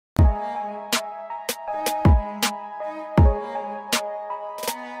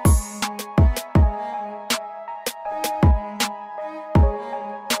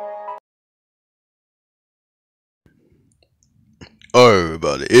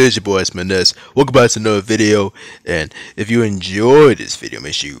everybody, it's your boy Maness. Welcome back to another video, and if you enjoyed this video,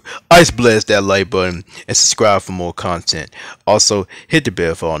 make sure you ice blast that like button and subscribe for more content. Also, hit the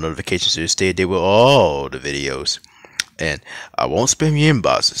bell for all notifications so you stay there with all the videos. And I won't spam your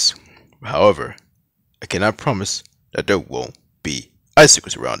inboxes. However, I cannot promise that there won't be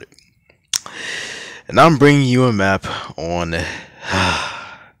icicles around it. And I'm bringing you a map on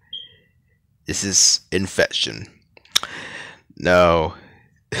this is Infection. Now,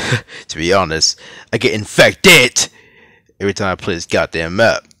 to be honest, I get infected every time I play this goddamn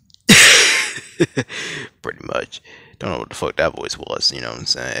map. Pretty much. Don't know what the fuck that voice was, you know what I'm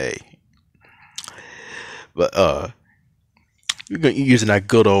saying? Hey. But you're using that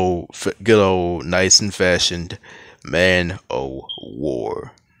good old nice and fashioned Man o'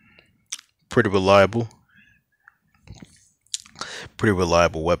 War. Pretty reliable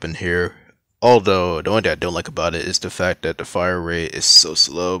weapon here. Although the only thing I don't like about it is the fact that the fire rate is so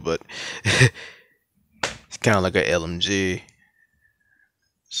slow, but it's kind of like an LMG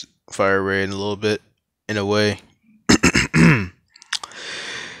fire rate in a little bit, in a way.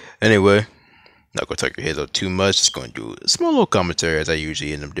 Anyway, not gonna talk your heads up too much. Just gonna do a small little commentary as I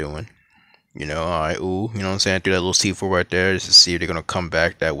usually end up doing. You know, alright, ooh, you know what I'm saying? Do that little C4 right there just to see if they're gonna come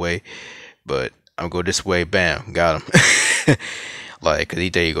back that way. But I'm gonna go this way, bam, got him. Like, cause he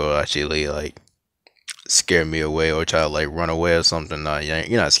there you go, actually, like, scare me away or try to, like, run away or something. Nah,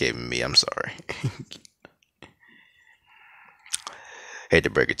 you're not escaping me, I'm sorry. Hate to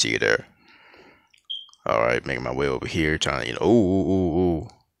break it to you there. Alright, making my way over here, trying to, you know, ooh.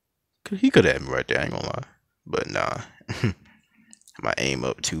 He could have had me right there, I ain't gonna lie. But nah. My aim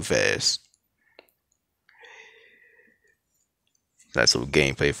up too fast. Nice little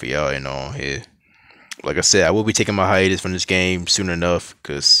gameplay for y'all, you know, here. Like I said, I will be taking my hiatus from this game soon enough,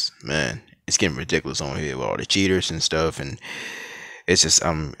 because man, it's getting ridiculous on here with all the cheaters and stuff, and it's just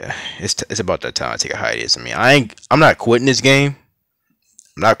it's about that time to take a hiatus. I mean, I'm not quitting this game.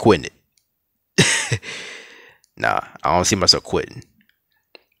 I'm not quitting it. Nah, I don't see myself quitting.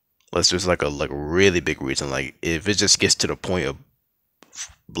 Unless there's like a really big reason, like if it just gets to the point of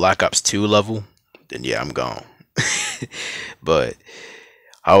Black Ops 2 level, then yeah, I'm gone. But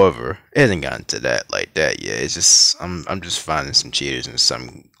however, it hasn't gotten to that like that yet. It's just I'm just finding some cheaters in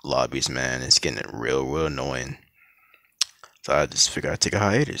some lobbies, man. It's getting real annoying. So I just figured I'd take a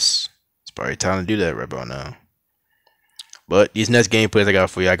hiatus. It's probably time to do that right about now. But these next gameplays I got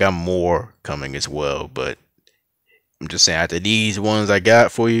for you, I got more coming as well. But I'm just saying, after these ones I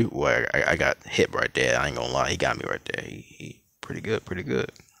got for you, well, I got hit right there. I ain't gonna lie, he got me right there. He pretty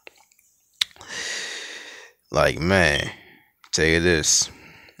good. Like, man, tell you this.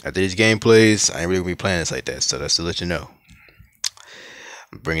 After these gameplays, I ain't really gonna be playing this like that, so that's to let you know.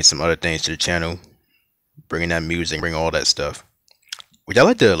 I'm bringing some other things to the channel, bringing that music, bringing all that stuff. Would y'all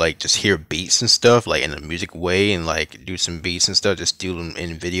like to like just hear beats and stuff, like in a music way, and like do some beats and stuff, just do them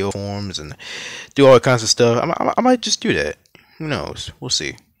in video forms and do all kinds of stuff? I might just do that. Who knows? We'll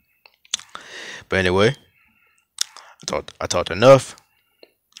see. But anyway, I talked enough.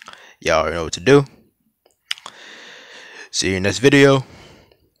 Y'all already know what to do. See you in the next video.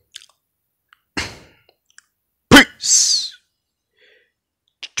 Peace.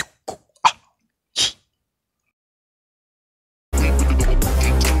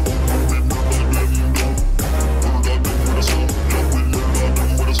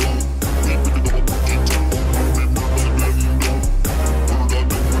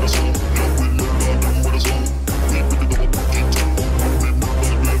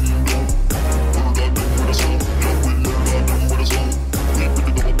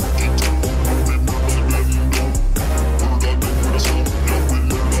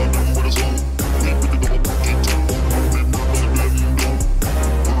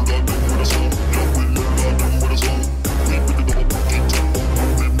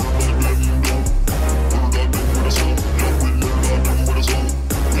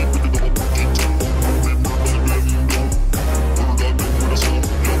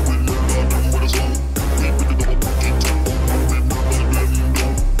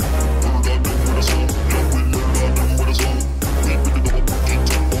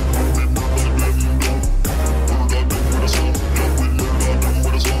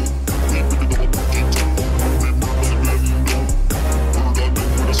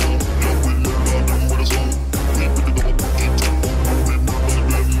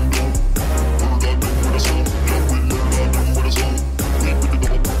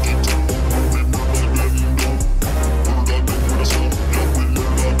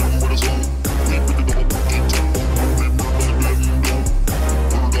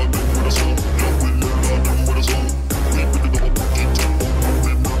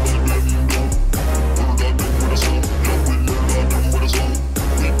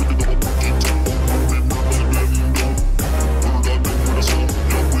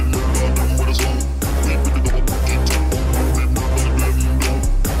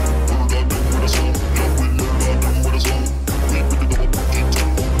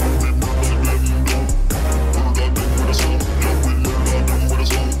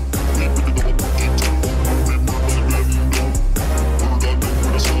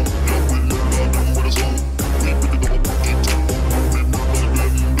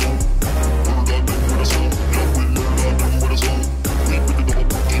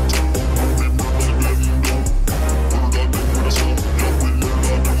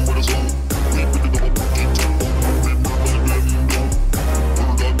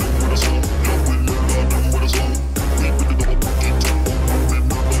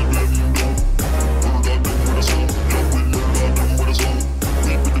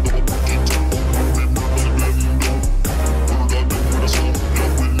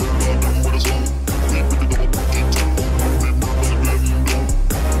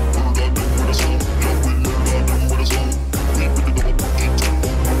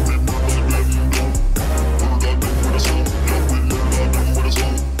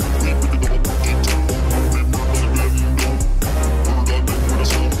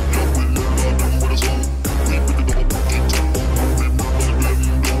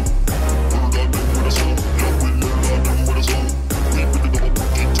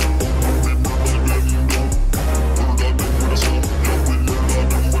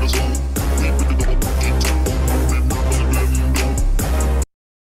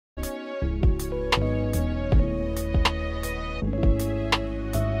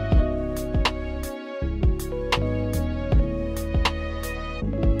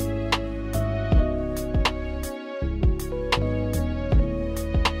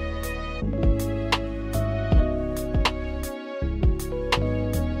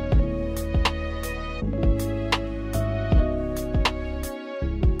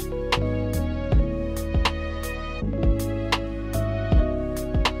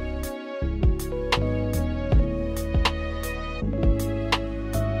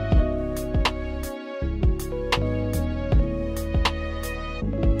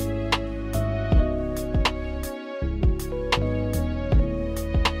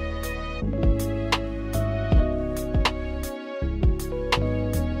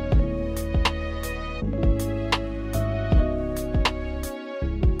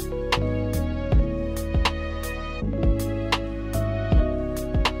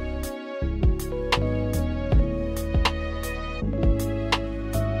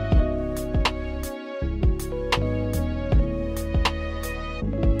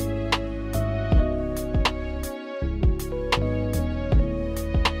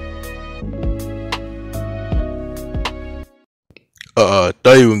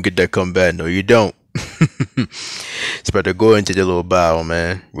 Thought you wouldn't get that comeback. No, you don't. It's about to go into the little battle,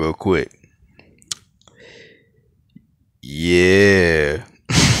 man, real quick. Yeah.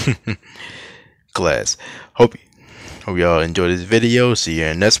 Class. Hope y'all enjoy this video. See you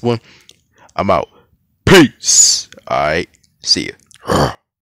in the next one. I'm out. Peace. Alright. See ya.